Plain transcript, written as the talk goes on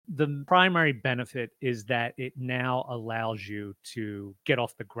the primary benefit is that it now allows you to get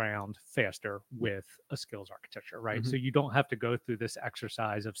off the ground faster with a skills architecture, right? So you don't have to go through this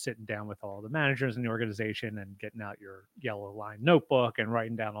exercise of sitting down with all the managers in the organization and getting out your yellow line notebook and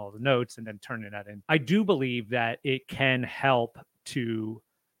writing down all the notes and then turning that in. I do believe that it can help to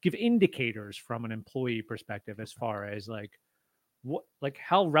give indicators from an employee perspective as far as like what, like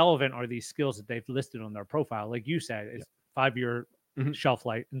how relevant are these skills that they've listed on their profile. Like you said, it's 5-year shelf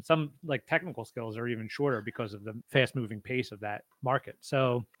life, and some like technical skills are even shorter because of the fast moving pace of that market.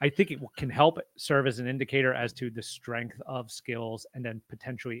 So I think it can help serve as an indicator as to the strength of skills, and then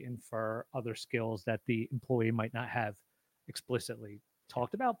potentially infer other skills that the employee might not have explicitly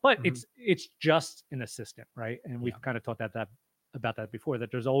talked about. But it's just an assistant, right? And we've kind of talked about that before,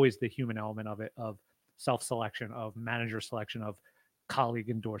 that there's always the human element of it, of self-selection, of manager selection, of colleague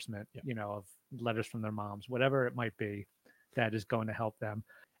endorsement, of letters from their moms, whatever it might be, that is going to help them.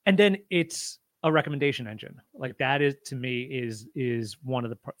 And then it's a recommendation engine. Like that is, to me, is one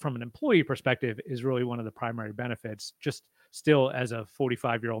of the, from an employee perspective, is really one of the primary benefits. Just still as a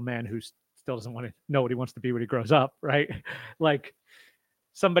 45-year-old man who still doesn't want to know what he wants to be when he grows up, right? Like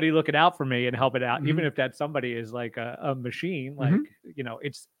somebody looking out for me and helping out, even if that somebody is like a machine, like,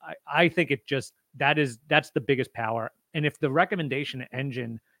 it's, I think it just, that's the biggest power. And if the recommendation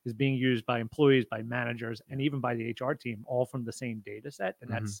engine is being used by employees, by managers, and even by the HR team, all from the same data set,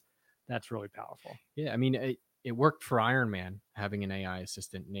 then that's really powerful. Yeah. I mean, it worked for Iron Man, having an AI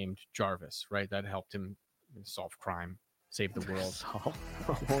assistant named Jarvis, right? That helped him solve crime, save the world.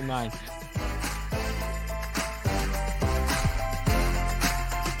 Whole nine.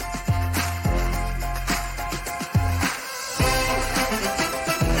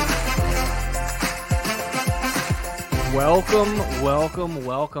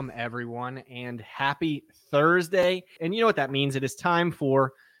 Welcome, everyone, and happy Thursday. And you know what that means? It is time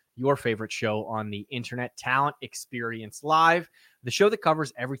for your favorite show on the internet, Talent Experience Live, the show that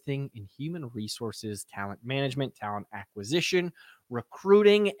covers everything in human resources, talent management, talent acquisition,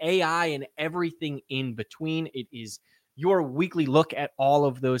 recruiting, AI, and everything in between. It is your weekly look at all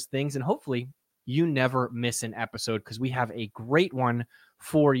of those things, and hopefully you never miss an episode, because we have a great one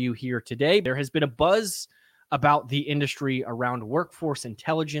for you here today. There has been a buzz about the industry around workforce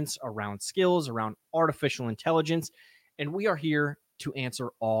intelligence, around skills, around artificial intelligence, and we are here to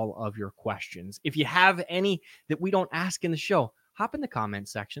answer all of your questions. If you have any that we don't ask in the show, hop in the comment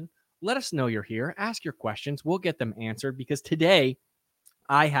section. Let us know you're here. Ask your questions. We'll get them answered, because today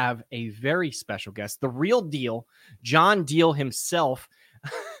I have a very special guest, the real deal, John Deal himself,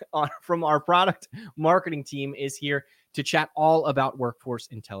 from our product marketing team, is here to chat all about workforce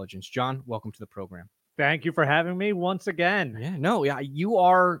intelligence. John, welcome to the program. Thank you for having me once again. Yeah, you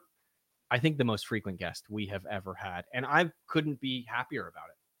are, I think, the most frequent guest we have ever had, and I couldn't be happier about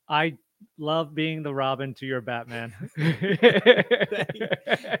it. I love being the Robin to your Batman.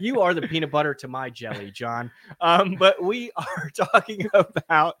 You are the peanut butter to my jelly, John. But we are talking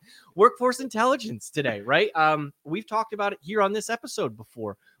about workforce intelligence today, right? We've talked about it here on this episode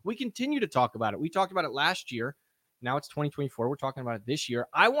before. We continue to talk about it. We talked about it last year. Now it's 2024. We're talking about it this year.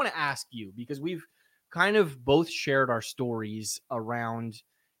 I want to ask you, because we've kind of both shared our stories around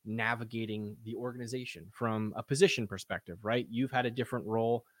navigating the organization from a position perspective, right? You've had a different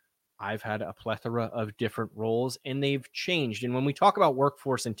role. I've had a plethora of different roles, and they've changed. And when we talk about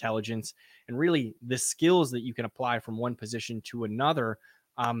workforce intelligence and really the skills that you can apply from one position to another,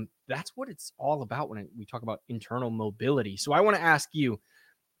 that's what it's all about when we talk about internal mobility. So I want to ask you,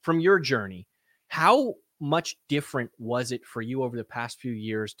 from your journey, how much different was it for you over the past few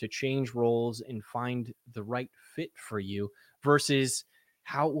years to change roles and find the right fit for you versus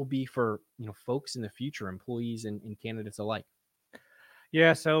how it will be for, folks in the future, employees and candidates alike?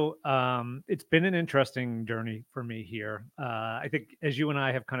 Yeah, so it's been an interesting journey for me here. I think, as you and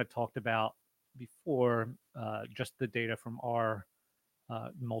I have kind of talked about before, just the data from our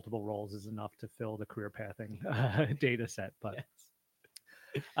multiple roles is enough to fill the career pathing data set. But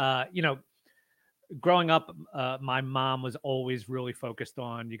growing up, my mom was always really focused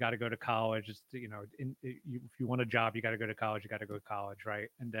on, you got to go to college. It's, if you want a job, you got to go to college. You got to go to college, right?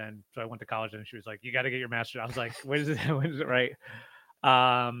 And then so I went to college, and she was like, you got to get your master's. I was like, when is it? When is it, right?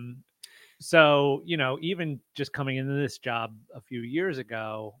 So, even just coming into this job a few years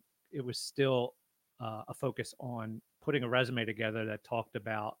ago, it was still a focus on putting a resume together that talked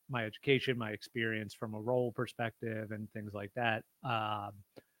about my education, my experience from a role perspective, and things like that.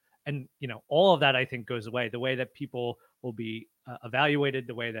 And all of that, I think, goes away. The way that people will be evaluated,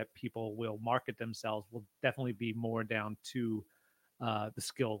 the way that people will market themselves will definitely be more down to the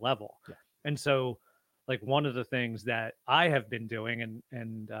skill level. And so, like one of the things that I have been doing,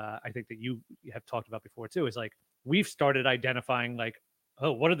 and I think that you have talked about before too, is like we've started identifying like,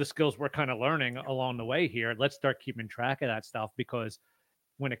 oh, what are the skills we're kind of learning along the way here? Let's start keeping track of that stuff, because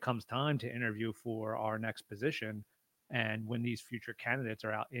when it comes time to interview for our next position, and when these future candidates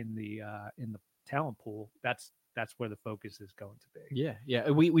are out in the talent pool, that's where the focus is going to be. Yeah, yeah.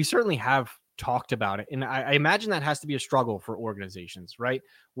 We certainly have talked about it, and I imagine that has to be a struggle for organizations, right?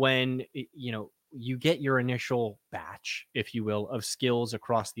 When you get your initial batch, if you will, of skills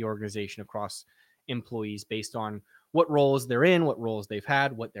across the organization, across employees, based on what roles they're in, what roles they've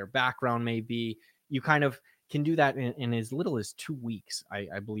had, what their background may be. You kind of can do that in as little as 2 weeks.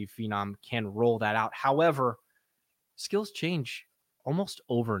 I believe Phenom can roll that out. However, skills change almost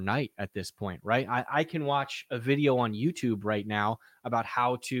overnight at this point, right? I can watch a video on YouTube right now about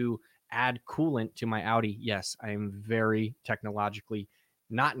how to add coolant to my Audi. Yes, I am very technologically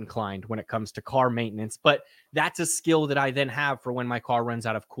not inclined when it comes to car maintenance, but that's a skill that I then have for when my car runs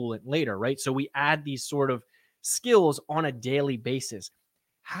out of coolant later, right? So we add these sort of skills on a daily basis.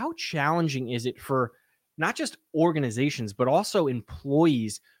 How challenging is it for not just organizations, but also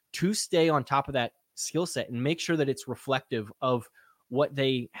employees to stay on top of that skill set and make sure that it's reflective of what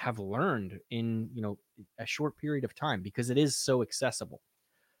they have learned in a short period of time, because it is so accessible?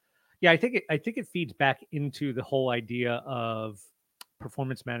 Yeah, I think it feeds back into the whole idea of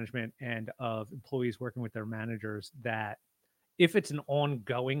performance management and of employees working with their managers, that if it's an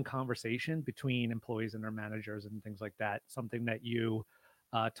ongoing conversation between employees and their managers and things like that, something that you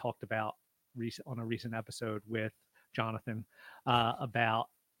talked about on a recent episode with Jonathan, about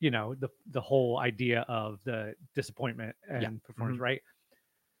the whole idea of the disappointment Yeah. and performance, Mhm. right?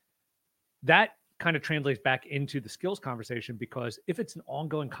 That kind of translates back into the skills conversation, because if it's an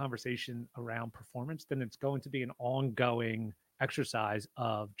ongoing conversation around performance, then it's going to be an ongoing exercise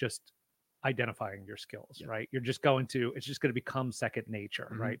of just identifying your skills, Yeah. right? It's just going to become second nature,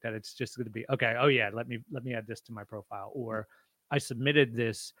 Mhm. right? That it's just going to be, okay, oh yeah, let me add this to my profile, or I submitted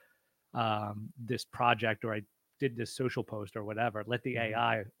this project, or I did this social post or whatever. Let the Mhm.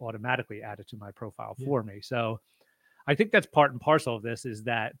 AI automatically add it to my profile Yeah. for me. So I think that's part and parcel of this, is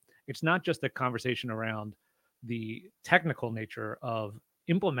that it's not just a conversation around the technical nature of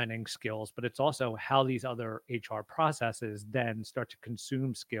implementing skills, but it's also how these other HR processes then start to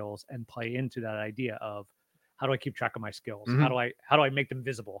consume skills and play into that idea of, how do I keep track of my skills? How Mhm. do I make them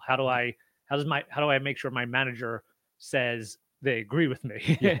visible? How do I make sure my manager says they agree with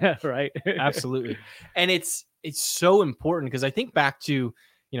me? Yeah. Right? Absolutely. And it's so important, because I think back to,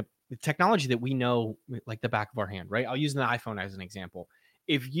 the technology that we know like the back of our hand, right? I'll use the iPhone as an example.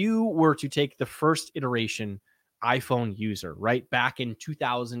 If you were to take the first iteration iPhone user, right, back in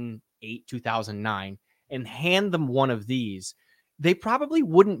 2008, 2009, and hand them one of these, they probably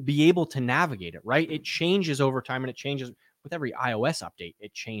wouldn't be able to navigate it, right? It changes over time, and it changes with every iOS update.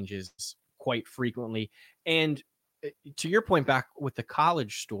 It changes quite frequently. And to your point, back with the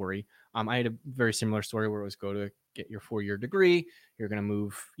college story, I had a very similar story where it was go to get your 4-year degree. You're going to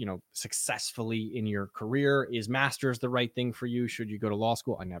move, successfully in your career. Is master's the right thing for you? Should you go to law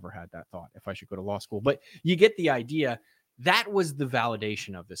school? I never had that thought if I should go to law school, but you get the idea. That was the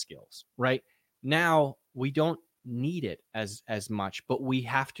validation of the skills, right? Now we don't need it as much, but we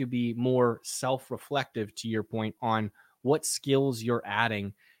have to be more self-reflective, to your point, on what skills you're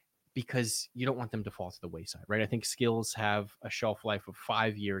adding, because you don't want them to fall to the wayside, right? I think skills have a shelf life of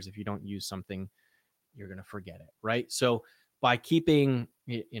 5 years. If you don't use something, you're going to forget it, right? So by keeping,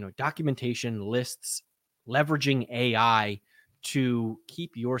 documentation, lists, leveraging AI to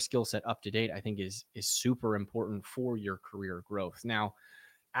keep your skill set up to date, I think is super important for your career growth. Now,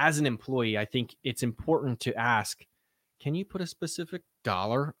 as an employee, I think it's important to ask, can you put a specific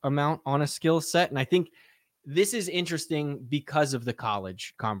dollar amount on a skill set? And I think this is interesting because of the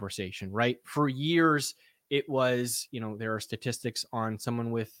college conversation, right? For years, it was, there are statistics on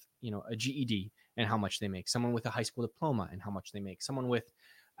someone with, a GED and how much they make, someone with a high school diploma and how much they make, someone with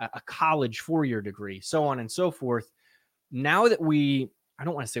a college 4-year degree, so on and so forth. Now that I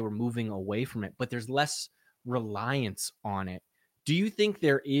don't want to say we're moving away from it, but there's less reliance on it. Do you think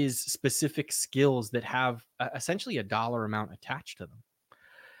there is specific skills that have essentially a dollar amount attached to them?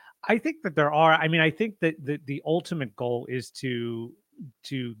 I think that there are. I mean, I think that the ultimate goal is to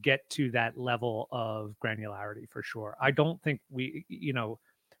get to that level of granularity for sure. I don't think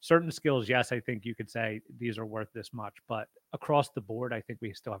certain skills, yes, I think you could say these are worth this much, but across the board, I think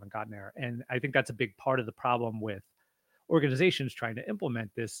we still haven't gotten there. And I think that's a big part of the problem with organizations trying to implement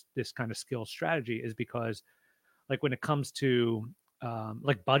this kind of skill strategy, is because, like, when it comes to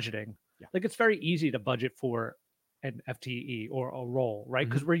like budgeting, Yeah. like it's very easy to budget for an FTE or a role, right? Mhm.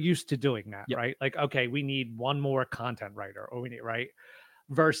 Because we're used to doing that, Yep. right? Like, okay, we need one more content writer, or we need, right?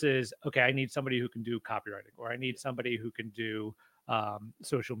 Versus, okay, I need somebody who can do copywriting, or I need somebody who can do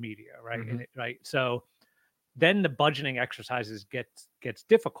social media, right? Mhm. Right. So then the budgeting exercises gets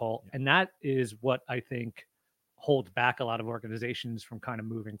difficult, Yeah. and that is what I think holds back a lot of organizations from kind of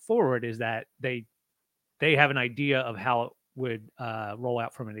moving forward, is that they have an idea of how it would roll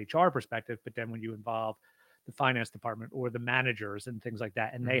out from an HR perspective, but then when you involve the finance department or the managers and things like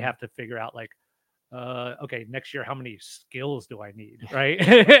that, and they Mhm. have to figure out like, okay, next year, how many skills do I need, Yeah. right?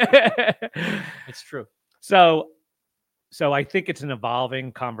 It's true. so so I think it's an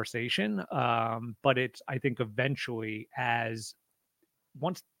evolving conversation, but it's, I think eventually, as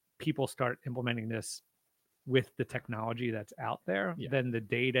once people start implementing this with the technology that's out there, Yeah. then the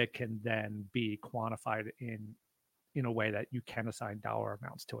data can then be quantified in a way that you can assign dollar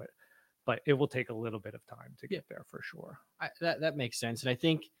amounts to it. But it will take a little bit of time to Yeah. get there for sure. That makes sense, and I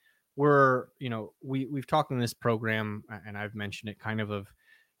think we've talked in this program, and I've mentioned it, kind of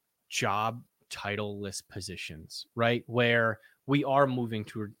job titleless positions, right? Where we are moving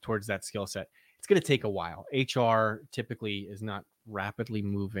towards that skill set. It's going to take a while. HR typically is not rapidly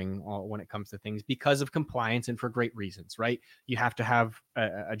moving when it comes to things because of compliance and for great reasons, right? You have to have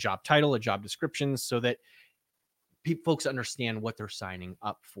a job title, a job description, so that folks understand what they're signing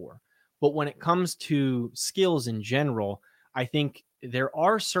up for. But when it comes to skills in general, I think there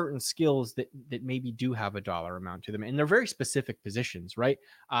are certain skills that maybe do have a dollar amount to them, and they're very specific positions, right?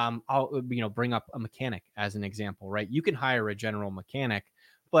 I'll bring up a mechanic as an example, right? You can hire a general mechanic,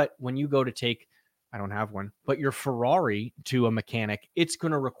 but when you go to take, I don't have one, but your Ferrari to a mechanic, it's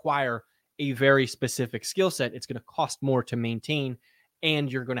going to require a very specific skill set. It's going to cost more to maintain,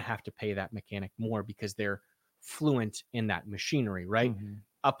 and you're going to have to pay that mechanic more because they're fluent in that machinery, right? Mm-hmm.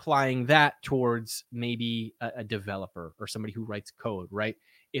 Applying that towards maybe a developer or somebody who writes code, right?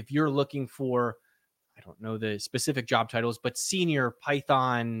 If you're looking for, I don't know the specific job titles, but senior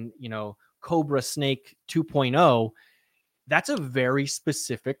Python, Cobra Snake 2.0, that's a very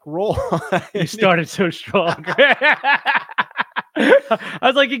specific role. You started so strong. I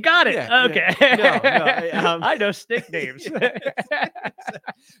was like, you got it. Yeah, Okay. no, I know stick names.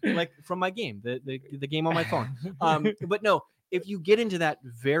 like from my game, the game on my phone. But no, if you get into that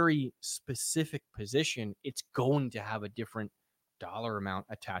very specific position, it's going to have a different dollar amount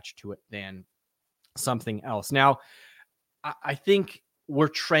attached to it than something else. Now, I think we're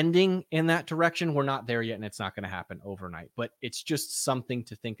trending in that direction. We're not there yet, and it's not going to happen overnight, but it's just something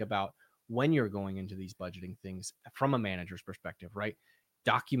to think about when you're going into these budgeting things from a manager's perspective, right?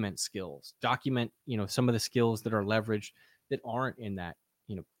 Document skills, document, some of the skills that are leveraged that aren't in that,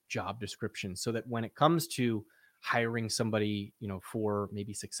 job description, so that when it comes to hiring somebody, for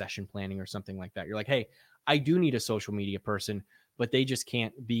maybe succession planning or something like that, you're like, hey, I do need a social media person, but they just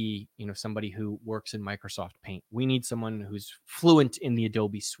can't be, somebody who works in Microsoft Paint. We need someone who's fluent in the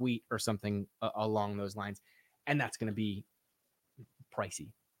Adobe Suite or something along those lines. And that's going to be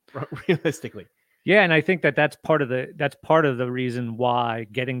pricey, realistically. Yeah, and I think that's part of the reason why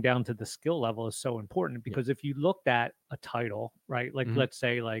getting down to the skill level is so important, because if you looked at a title, right? Like, Mhm. let's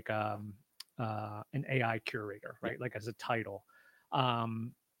say like an AI curator, right? Like, as a title,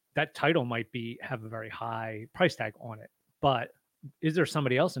 that title might have a very high price tag on it. But is there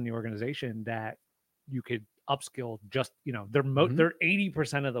somebody else in the organization that you could upskill? Just, they're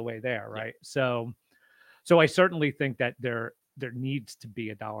 80% of the way there, Yeah. right? So I certainly think that there needs to be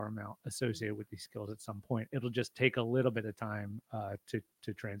a dollar amount associated with these skills at some point. It'll just take a little bit of time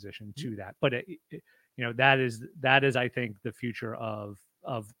to transition to that. But that is, I think, the future of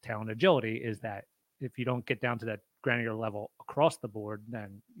talent agility, is that if you don't get down to that granular level across the board,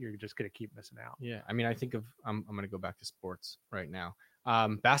 then you're just going to keep missing out. Yeah, I mean, I think I'm going to go back to sports right now.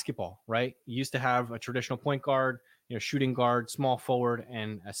 Basketball, right? You used to have a traditional point guard, shooting guard, small forward,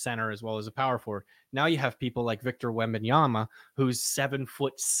 and a center, as well as a power forward. Now you have people like Victor Wembanyama, who's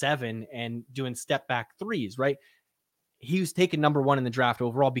 7'7" and doing step back threes, right? He was taken number one in the draft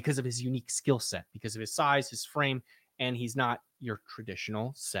overall because of his unique skill set, because of his size, his frame, and he's not your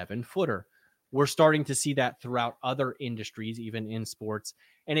traditional 7-footer. We're starting to see that throughout other industries, even in sports.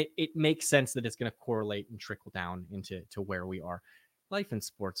 And it makes sense that it's going to correlate and trickle down into where we are. Life and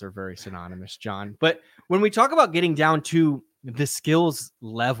sports are very synonymous, John. But when we talk about getting down to the skills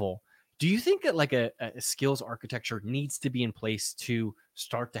level, do you think that like a skills architecture needs to be in place to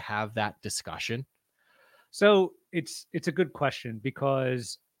start to have that discussion? So it's a good question,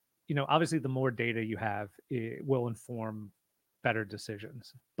 because obviously the more data you have, it will inform better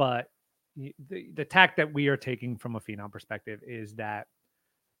decisions. But the tack that we are taking from a Phenom perspective is that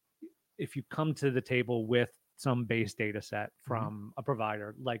if you come to the table with some base data set from a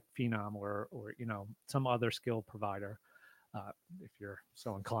provider like Phenom or some other skill provider, if you're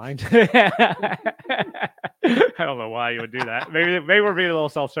so inclined. I don't know why you would do that. Maybe we're being a little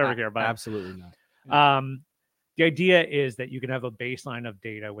self-serving here, but absolutely not. The idea is that you can have a baseline of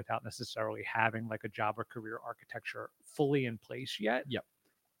data without necessarily having like a job or career architecture fully in place yet. Yep.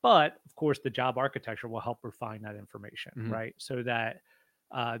 But of course, the job architecture will help refine that information, Mhm. right? So that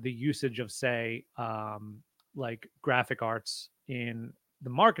the usage of, say, like graphic arts in the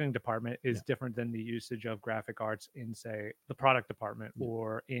marketing department is different than the usage of graphic arts in, say, the product department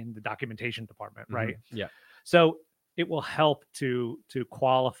or in the documentation department, right? Yeah. So it will help to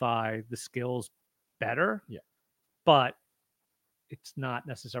qualify the skills better. Yeah. But it's not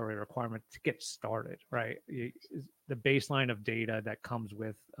necessarily a requirement to get started, right? The baseline of data that comes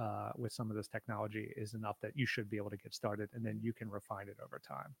with some of this technology is enough that you should be able to get started, and then you can refine it over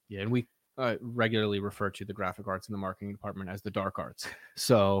time. Yeah, and we regularly refer to the graphic arts in the marketing department as the dark arts.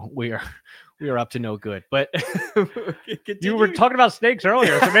 So we are up to no good. But you were talking about snakes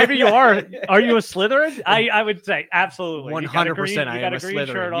earlier, so maybe you are. Are you a Slytherin? I would say absolutely. 100%. I am a green shirt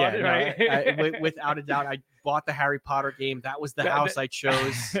Slytherin. on, Yeah, right? without a doubt. I bought the Harry Potter game. That was the house I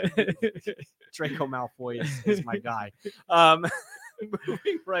chose. Draco Malfoy is my guy.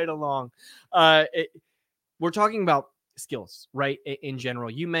 Moving right along. We're talking about skills, right? In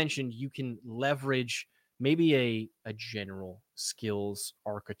general, you mentioned you can leverage maybe a general skills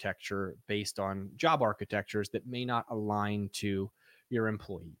architecture based on job architectures that may not align to your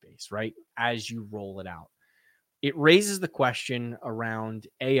employee base, right? As you roll it out, it raises the question around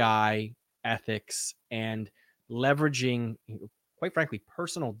AI ethics and leveraging, quite frankly,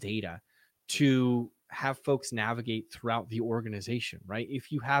 personal data to have folks navigate throughout the organization, right?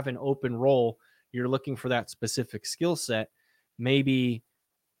 If you have an open role, you're looking for that specific skill set. Maybe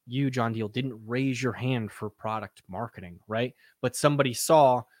you, John Deal, didn't raise your hand for product marketing, right? But somebody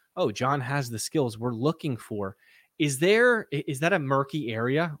saw, oh, John has the skills we're looking for. Is that a murky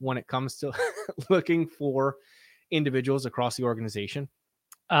area when it comes to looking for individuals across the organization?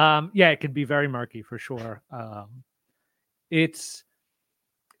 Yeah, it can be very murky for sure. It's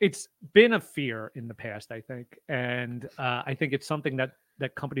been a fear in the past, I think, and I think it's something that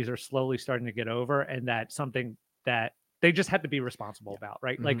companies are slowly starting to get over, and that's something that they just have to be responsible about,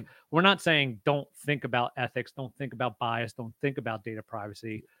 right? Mm-hmm. Like, we're not saying don't think about ethics, don't think about bias, don't think about data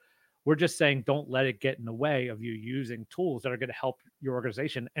privacy. We're just saying don't let it get in the way of you using tools that are going to help your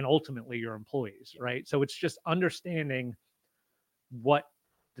organization and ultimately your employees, right? So it's just understanding what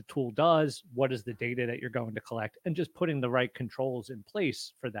the tool does, what is the data that you're going to collect, and just putting the right controls in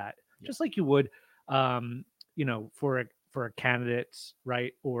place for that, just like you would, for candidates,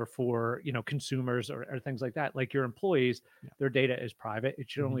 right, or for consumers or things like that. Like your employees, their data is private. It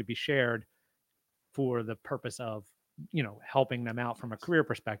should only be shared for the purpose of helping them out from a career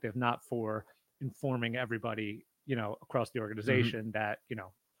perspective, not for informing everybody across the organization that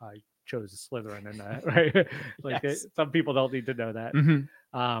I chose a Slytherin in that, right? Like some people don't need to know that.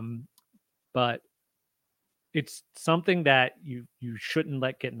 But it's something that you shouldn't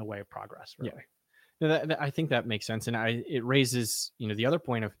let get in the way of progress, really. No, I think that makes sense. And it raises, the other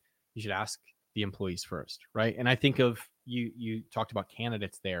point of you should ask the employees first, right? And I think of you talked about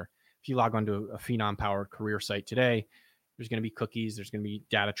candidates there. If you log onto a Phenom powered career site today, there's going to be cookies, there's going to be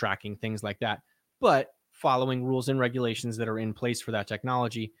data tracking, things like that. But following rules and regulations that are in place for that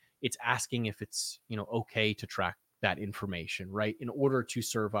technology, it's asking if it's, okay to track that information, right? In order to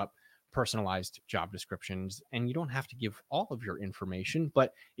serve up personalized job descriptions. And you don't have to give all of your information,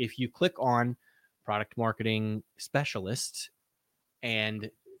 but if you click on product marketing specialist and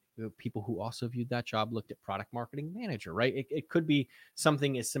the people who also viewed that job looked at product marketing manager, right? It could be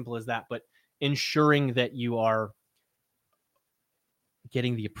something as simple as that, but ensuring that you are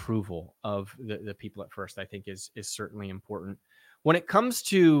getting the approval of the people at first, I think is certainly important. When it comes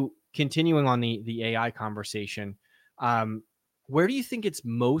to continuing on the AI conversation, where do you think it's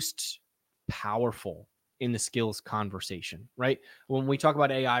most powerful in the skills conversation, right? When we talk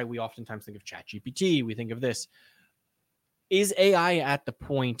about AI, we oftentimes think of ChatGPT, we think of this. Is AI at the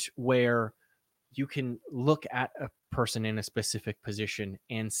point where you can look at a person in a specific position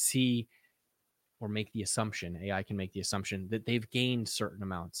and see or make the assumption, AI can make the assumption that they've gained certain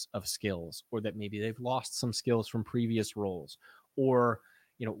amounts of skills, or that maybe they've lost some skills from previous roles, or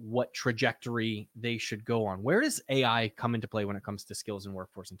what trajectory they should go on? Where does AI come into play when it comes to skills and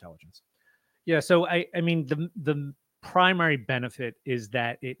workforce intelligence? Yeah, so I mean the primary benefit is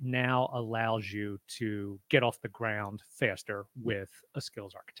that it now allows you to get off the ground faster with a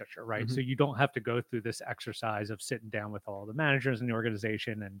skills architecture, right? Mhm. So you don't have to go through this exercise of sitting down with all the managers in the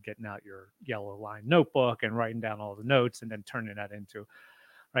organization and getting out your yellow line notebook and writing down all the notes and then turning that into,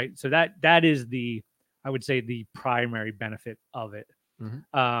 right? So that is I would say, the primary benefit of it.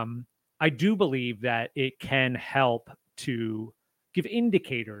 Mhm. I do believe that it can help to give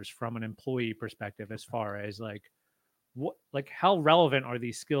indicators from an employee perspective as far as like how relevant are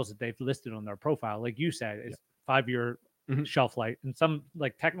these skills that they've listed on their profile. Like you said, it's 5-year Mhm. shelf life, and some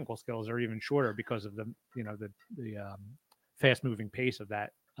like technical skills are even shorter because of the fast moving pace of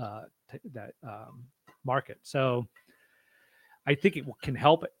that market. So I think it can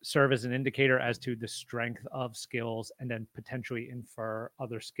help serve as an indicator as to the strength of skills, and then potentially infer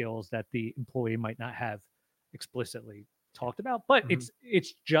other skills that the employee might not have explicitly talked about. But Mhm.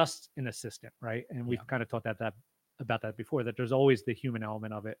 it's just an assistant, right? And we've Yeah. kind of talked about that before, that there's always the human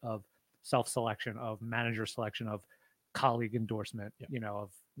element of it, of self-selection, of manager selection, of colleague endorsement, Yeah.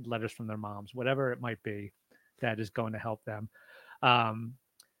 of letters from their moms, whatever it might be, that is going to help them. And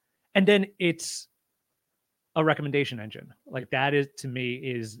then it's a recommendation engine. Like that is, to me,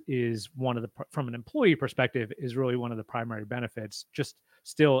 is one of the, from an employee perspective, is really one of the primary benefits. Just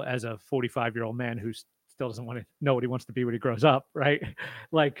still, as a 45-year-old man who still doesn't want to know what he wants to be when he grows up, right?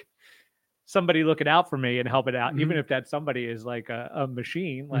 Like somebody looking out for me and helping out, even Mhm. if that somebody is like a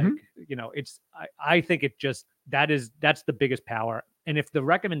machine. Like, Mhm. it's I think it just, that's the biggest power. And if the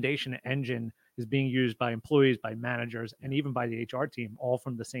recommendation engine is being used by employees, by managers, and even by the HR team, all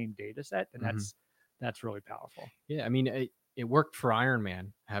from the same data set, then Mhm. that's really powerful. Yeah, I mean, it worked for Iron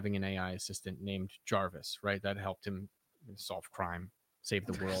Man having an AI assistant named Jarvis, right? That helped him solve crime, save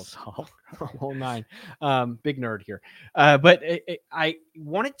the world, So, whole nine. Big nerd here, but I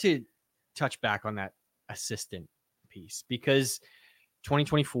wanted to touch back on that assistant piece because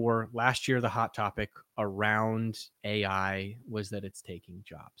 2024, last year, the hot topic around AI was that it's taking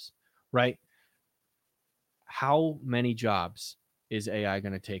jobs, right? How many jobs is AI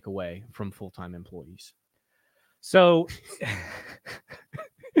going to take away from full-time employees? so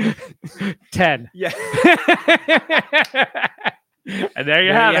 10. Yeah. And there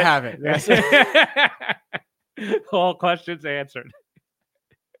you There have you it. have it. All questions answered.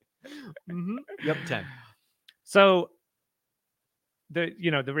 Yep, 10. So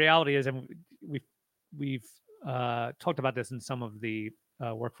the reality is, and we've talked about this in some of the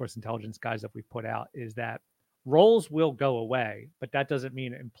workforce intelligence guides that we've put out, is that roles will go away, but that doesn't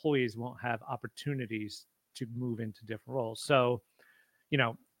mean employees won't have opportunities to move into different roles. So,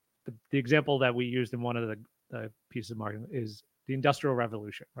 the example that we used in one of the pieces of marketing is the Industrial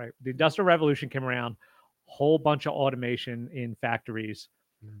Revolution, right? The Industrial Revolution came around, whole bunch of automation in factories.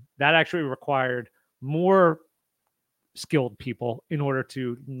 That actually required more skilled people in order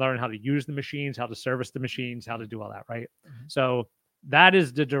to learn how to use the machines, how to service the machines, how to do all that, right? So that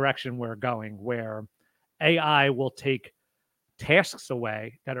is the direction we're going, where AI will take tasks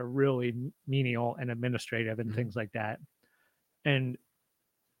away that are really menial and administrative and things like that, and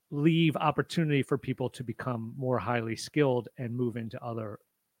leave opportunity for people to become more highly skilled and move into other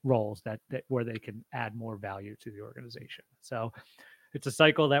roles that where they can add more value to the organization. So it's a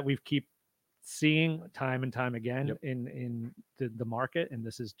cycle that we've keep seeing time and time again Yep. in the market, and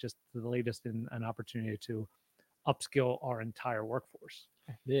this is just the latest in an opportunity to upskill our entire workforce.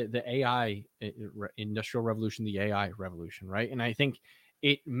 The AI industrial revolution, the AI revolution, right? And I think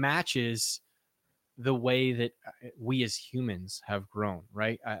it matches the way that we as humans have grown,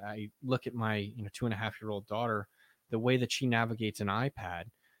 right? I look at my 2.5-year-old daughter, the way that she navigates an iPad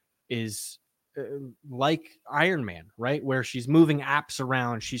is uh, like Iron Man, right? Where she's moving apps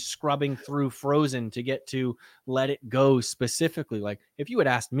around, she's scrubbing through Frozen to get to Let It Go specifically. Like if you had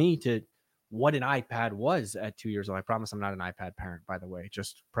asked me to what an iPad was at 2 years old, I promise I'm not an iPad parent, by the way,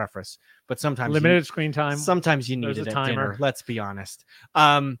 just preface. But Limited screen time. sometimes you need There's it a at timer. dinner. Let's be honest.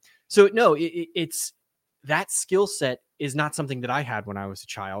 So no, it's that skill set is not something that I had when I was a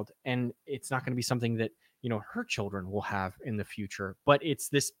child, and it's not going to be something that her children will have in the future. But it's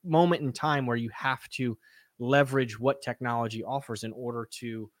this moment in time where you have to leverage what technology offers in order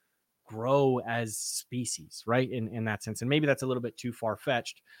to grow as species, right? In that sense. And maybe that's a little bit too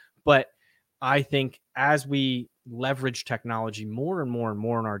far-fetched, but I think as we leverage technology more and more and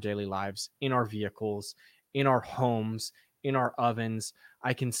more in our daily lives, in our vehicles, in our homes, in our ovens,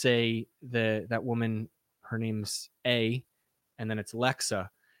 I can say that woman, her name's A, and then it's Alexa.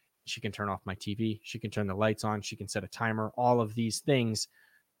 She can turn off my TV. She can turn the lights on. She can set a timer. All of these things,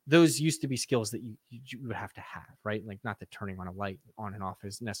 those used to be skills that you would have to have, right? Like not that turning on a light on and off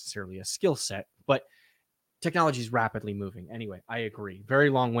is necessarily a skill set, but technology is rapidly moving. Anyway, I agree. Very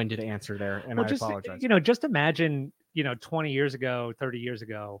long-winded answer there, and Well, I just apologize. just imagine 20 years ago, 30 years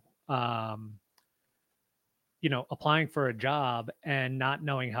ago, applying for a job and not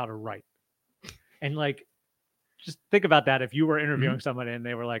knowing how to write, and like just think about that if you were interviewing somebody and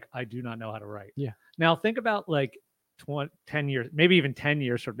they were like, I do not know how to write. Yeah. Now think about like 10 years, maybe even 10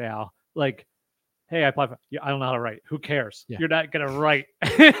 years from now, like, hey, I applied for, I don't know how to write. Who cares? Yeah. You're not going to write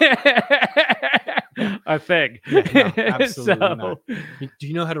a thing. Yeah, no, absolutely not. Do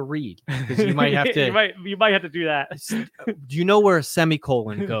you know how to read? Because you might have to. you might have to do that. Do you know where a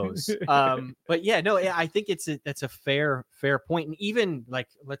semicolon goes? But yeah, no, I think that's a fair point. And even like,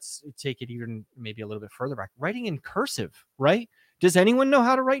 let's take it even maybe a little bit further back. Writing in cursive, right? Does anyone know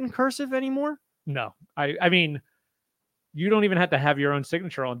how to write in cursive anymore? No, I mean, you don't even have to have your own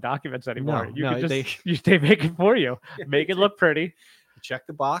signature on documents anymore. They make it for you. Make it look pretty. Check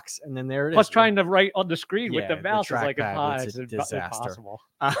the box, and then there it Plus, is. trying to write on the screen with the mouse is like it's a disaster. Impossible.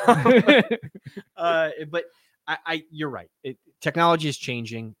 But you're right. Technology is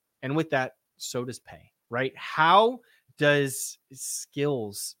changing, and with that, so does pay. Right? How does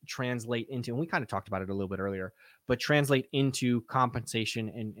skills translate into? And we kind of talked about it a little bit earlier, but translate into compensation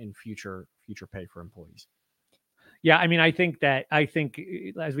and future pay for employees. Yeah, I mean, I think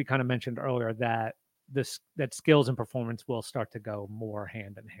as we kind of mentioned earlier, that skills and performance will start to go more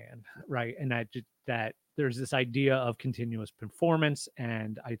hand in hand, right? And that there's this idea of continuous performance,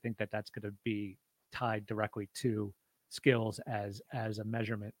 and I think that's going to be tied directly to skills as a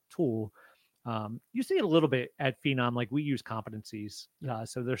measurement tool. You see it a little bit at Phenom, like we use competencies,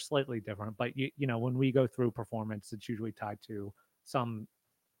 so they're slightly different. But when we go through performance, it's usually tied to some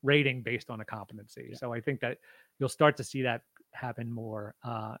rating based on a competency. Yeah. So I think that you'll start to see that happen more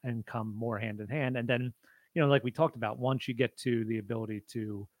and come more hand in hand. And then, like we talked about, once you get to the ability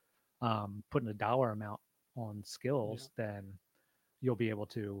to put in a dollar amount on skills, then you'll be able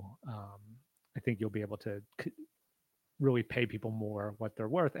to, I think you'll be able to really pay people more what they're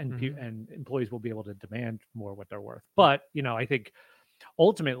worth, and and employees will be able to demand more what they're worth. But, I think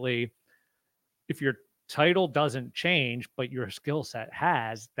ultimately, if your title doesn't change, but your skill set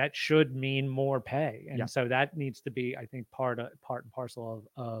has, that should mean more pay. And so that needs to be, I think, part and parcel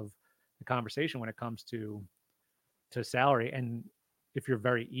of the conversation when it comes to salary. And if you're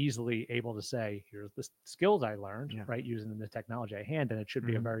very easily able to say, here's the skills I learned, right, using the technology at hand, and it should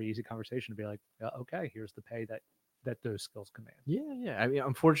be a very easy conversation to be like, okay, here's the pay that those skills command. Yeah. I mean,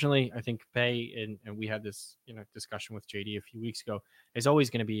 unfortunately, I think pay, and we had this discussion with JD a few weeks ago, is always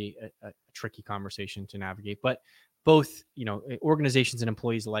going to be a tricky conversation to navigate. But both organizations and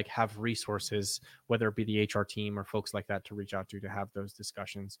employees alike have resources, whether it be the HR team or folks like that, to reach out to have those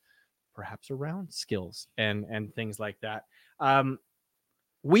discussions, perhaps around skills and things like that.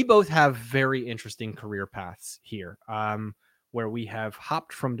 We both have very interesting career paths here, where we have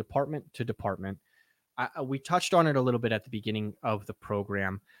hopped from department to department. We touched on it a little bit at the beginning of the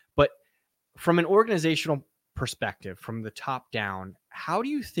program, but from an organizational perspective, from the top down, how do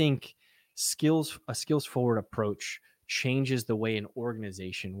you think a skills forward approach changes the way an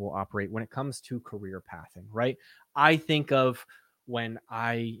organization will operate when it comes to career pathing, right? I think of when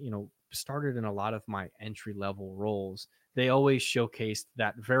I, started in a lot of my entry level roles, they always showcased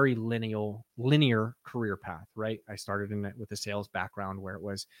that very linear career path, right? I started in it with a sales background where it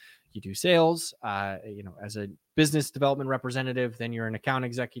was, you do sales, as a business development representative, then you're an account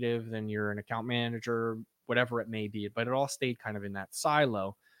executive, then you're an account manager, whatever it may be. But it all stayed kind of in that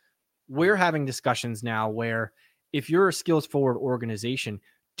silo. We're having discussions now where if you're a skills forward organization,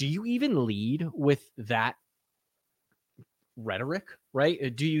 do you even lead with that rhetoric,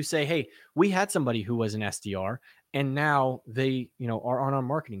 right? Do you say, hey, we had somebody who was an SDR and now they, are on our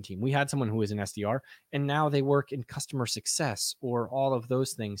marketing team. We had someone who was an SDR and now they work in customer success or all of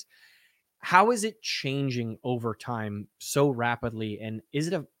those things. How is it changing over time so rapidly? And is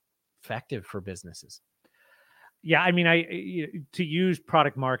it effective for businesses? Yeah, I mean, to use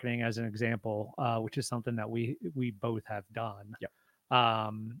product marketing as an example, which is something that we both have done. Yeah.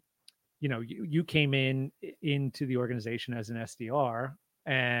 You came into the organization as an SDR,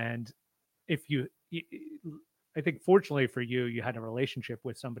 and I think fortunately for you, you had a relationship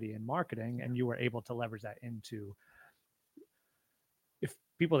with somebody in marketing, and you were able to leverage that into. If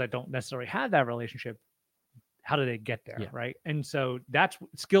people that don't necessarily have that relationship, how do they get there, right? And so that's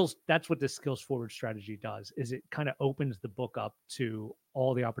what this skills forward strategy does, is it kind of opens the book up to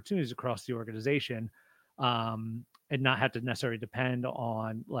all the opportunities across the organization, and not have to necessarily depend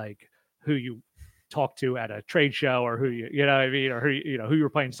on like who you talk to at a trade show or who you know what I mean, or who you were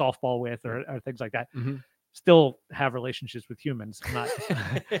playing softball with or things like that. still have relationships with humans.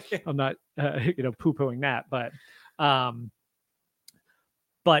 I'm not poo-pooing that, um,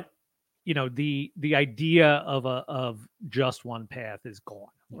 but the idea of just one path is gone,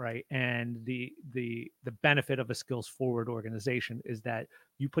 right? And the benefit of a skills forward organization is that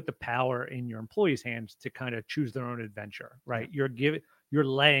you put the power in your employees' hands to kind of choose their own adventure, right? You're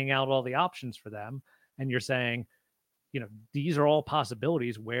laying out all the options for them, and you're saying, these are all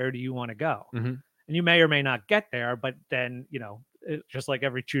possibilities. Where do you want to go? Mm-hmm. And you may or may not get there, but then, just like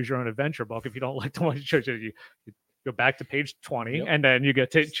every choose your own adventure book, if you don't like the one you go back to page 20, and then you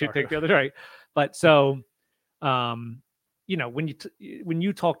get to take the other, right? But so, when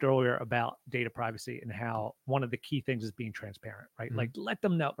you talked earlier about data privacy and how one of the key things is being transparent, right? Mm-hmm. Like, let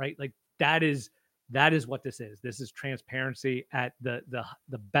them know, right? Like that is what this is. This is transparency at the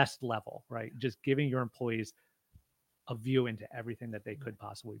best level, right? Just giving your employees a view into everything that they could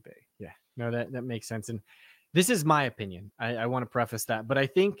possibly be. Yeah, no, that makes sense. And this is my opinion. I want to preface that, but I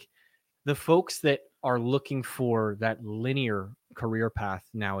think the folks that are looking for that linear career path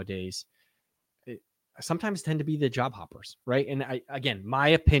nowadays sometimes tend to be the job hoppers, right? And again, my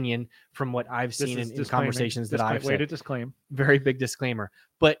opinion from what I've seen in conversations that I've way to disclaim. Very big disclaimer.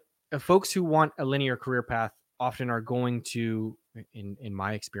 But folks who want a linear career path often are going to, in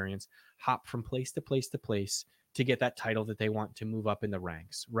my experience, hop from place to place to place to get that title that they want to move up in the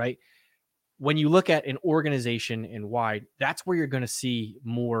ranks, right? When you look at an organization and wide, that's where you're going to see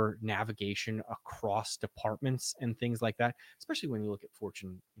more navigation across departments and things like that. Especially when you look at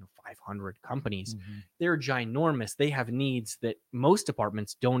Fortune 500 companies, they're ginormous. They have needs that most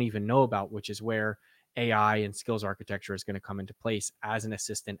departments don't even know about, which is where AI and skills architecture is going to come into place as an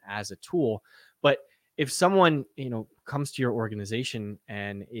assistant, as a tool. But if someone comes to your organization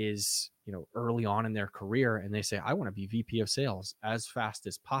and is early on in their career and they say, I want to be VP of sales as fast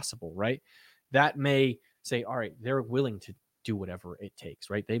as possible, right? That may say, all right, they're willing to do whatever it takes,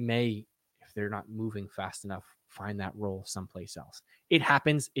 right? They may, if they're not moving fast enough, find that role someplace else. It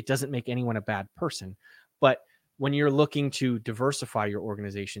happens. It doesn't make anyone a bad person. But when you're looking to diversify your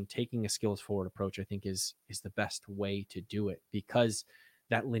organization, taking a skills forward approach, I think is the best way to do it, because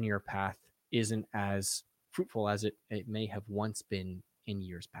that linear path isn't as fruitful as it may have once been in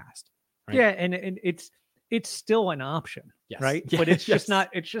years past. Right? Yeah, and it's still an option, right? Yeah, but it's just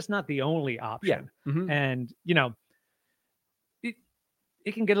not the only option. Yeah. Mm-hmm. And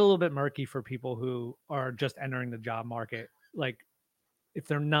it can get a little bit murky for people who are just entering the job market. Like, if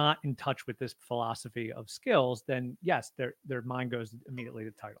they're not in touch with this philosophy of skills, then yes, their mind goes immediately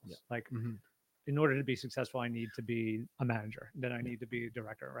to titles. Yeah. Like, in order to be successful, I need to be a manager, then I need to be a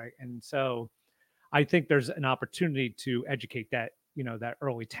director, right? And so I think there's an opportunity to educate that that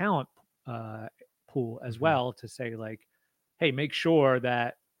early talent pool as well, to say, like, hey, make sure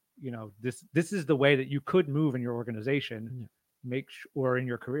that this is the way that you could move in your organization. Or in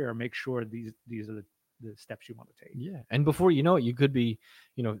your career, make sure these are the steps you want to take. Yeah. And before you know it, you could be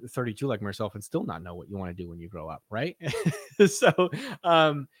 32 like myself and still not know what you want to do when you grow up, right? So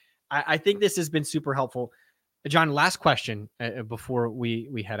I think this has been super helpful. John, last question before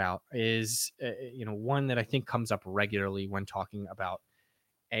we head out is one that I think comes up regularly when talking about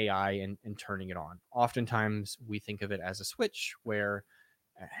AI and turning it on. Oftentimes we think of it as a switch where,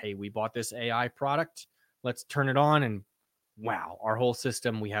 hey, we bought this AI product, let's turn it on, and wow, our whole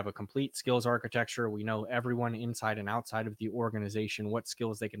system, we have a complete skills architecture. We know everyone inside and outside of the organization, what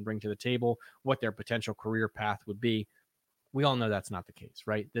skills they can bring to the table, what their potential career path would be. We all know that's not the case,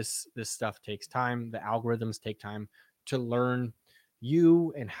 right? This stuff takes time. The algorithms take time to learn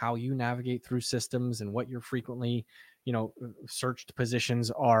you and how you navigate through systems and what your frequently, searched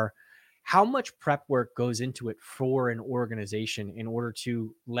positions are. How much prep work goes into it for an organization in order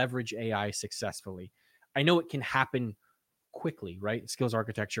to leverage AI successfully? I know it can happen quickly, right? Skills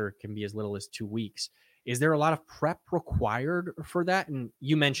architecture can be as little as 2 weeks. Is there a lot of prep required for that? And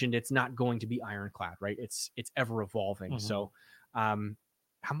you mentioned it's not going to be ironclad, right? It's ever evolving. So how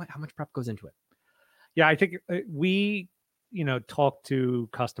much prep goes into it? Yeah, I think we talk to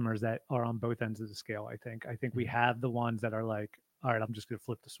customers that are on both ends of the scale. I think we have the ones that are like, all right, I'm just going to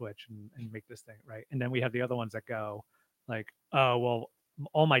flip the switch and make this thing right. And then we have the other ones that go like, oh, well,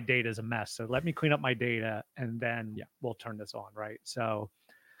 all my data is a mess, so let me clean up my data and then we'll turn this on, right? So,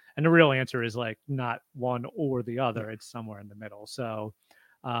 and the real answer is like not one or the other. It's somewhere in the middle. So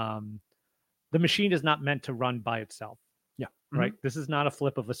the machine is not meant to run by itself. Right. This is not a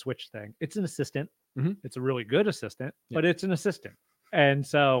flip of a switch thing. It's an assistant. It's a really good assistant, but it's an assistant. And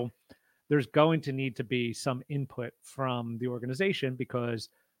so there's going to need to be some input from the organization, because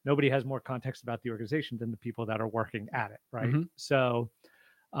nobody has more context about the organization than the people that are working at it. Right. So,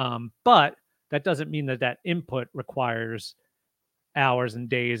 but that doesn't mean that that input requires hours and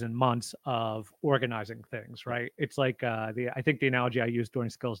days and months of organizing things, right? It's like I think the analogy I used during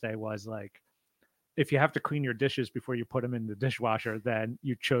Skills Day was like, if you have to clean your dishes before you put them in the dishwasher, then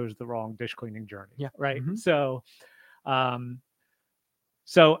you chose the wrong dish cleaning journey. Yeah. Right. Mhm.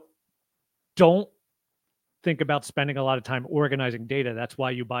 So don't think about spending a lot of time organizing data. That's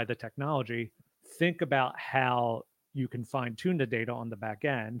why you buy the technology. Think about how you can fine tune the data on the back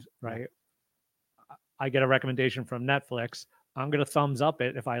end, right? Yeah. I get a recommendation from Netflix. I'm going to thumbs up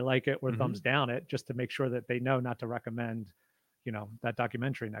it if I like it, or thumbs down it, just to make sure that they know not to recommend, that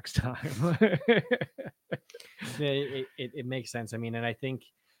documentary next time. It makes sense. I mean, and I think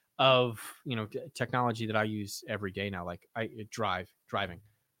of, technology that I use every day now, like driving.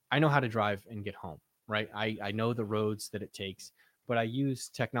 I know how to drive and get home, right? I know the roads that it takes, but I use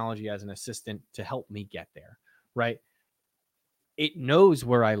technology as an assistant to help me get there, right? It knows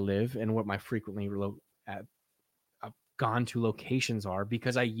where I live and what my frequently gone to locations are,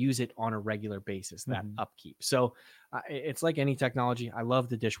 because I use it on a regular basis, that upkeep. So it's like any technology. I love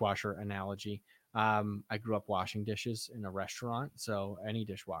the dishwasher analogy. I grew up washing dishes in a restaurant, so any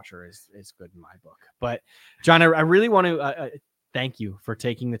dishwasher is good in my book. But John, I really want to thank you for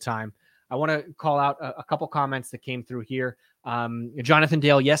taking the time. I want to call out a couple comments that came through here. Jonathan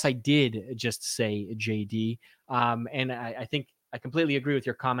Dale, yes, I did just say JD. And I think I completely agree with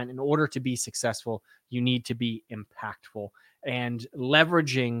your comment. In order to be successful, you need to be impactful, and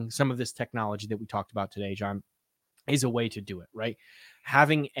leveraging some of this technology that we talked about today, John, is a way to do it, right?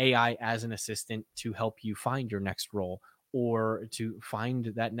 Having AI as an assistant to help you find your next role or to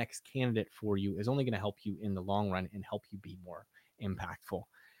find that next candidate for you is only going to help you in the long run and help you be more impactful.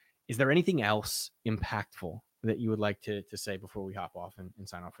 Is there anything else impactful that you would like to say before we hop off and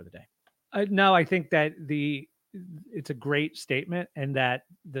sign off for the day? No, I think that it's a great statement, and that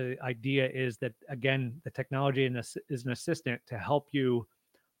the idea is that, again, the technology is an assistant to help you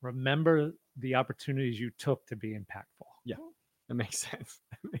remember the opportunities you took to be impactful. Yeah, that makes sense.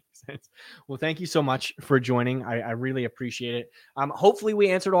 That makes sense. Well, thank you so much for joining. I really appreciate it. Hopefully we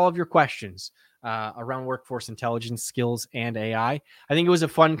answered all of your questions around workforce intelligence, skills, and AI. I think it was a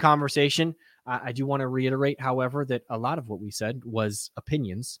fun conversation. I do want to reiterate, however, that a lot of what we said was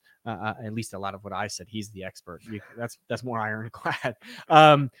opinions. At least a lot of what I said. He's the expert. That's more ironclad.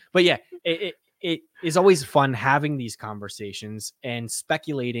 But yeah, it is always fun having these conversations and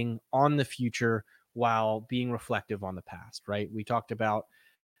speculating on the future while being reflective on the past, right? We talked about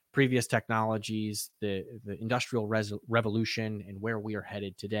previous technologies, the industrial revolution, and where we are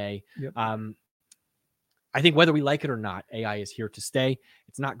headed today. Yep. I think whether we like it or not, AI is here to stay.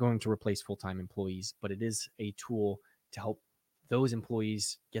 It's not going to replace full-time employees, but it is a tool to help those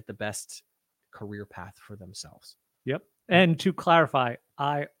employees get the best career path for themselves. Yep. And to clarify,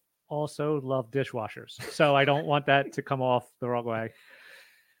 I also love dishwashers, so I don't want that to come off the wrong way.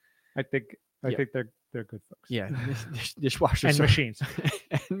 I think they're good folks. Yeah, dishwashers and machines.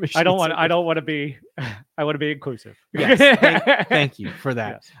 And machines. I want to be inclusive. Yes, thank you for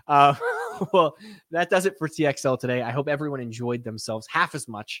that. Yes. Well, that does it for TXL today. I hope everyone enjoyed themselves half as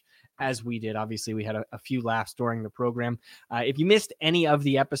much as we did. Obviously, we had a few laughs during the program. If you missed any of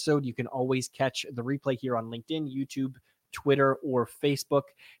the episode, you can always catch the replay here on LinkedIn, YouTube, Twitter, or Facebook.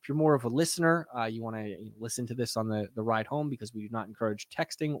 If you're more of a listener, you want to listen to this on the ride home, because we do not encourage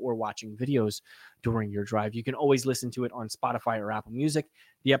texting or watching videos during your drive. You can always listen to it on Spotify or Apple Music.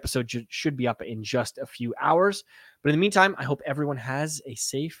 The episode should be up in just a few hours. But in the meantime, I hope everyone has a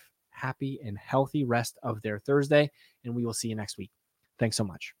safe, happy, and healthy rest of their Thursday, and we will see you next week. Thanks so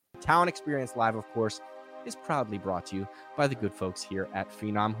much. Talent Experience Live, of course, is proudly brought to you by the good folks here at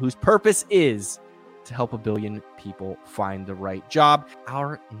Phenom, whose purpose is to help 1 billion people find the right job.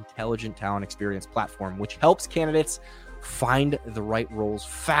 Our intelligent talent experience platform, which helps candidates find the right roles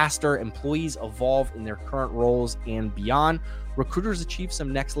faster, employees evolve in their current roles and beyond, recruiters achieve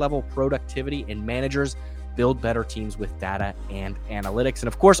some next level productivity, and managers build better teams with data and analytics. And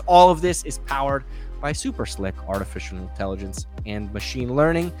of course, all of this is powered by super slick artificial intelligence and machine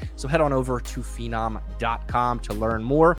learning. So head on over to phenom.com to learn more.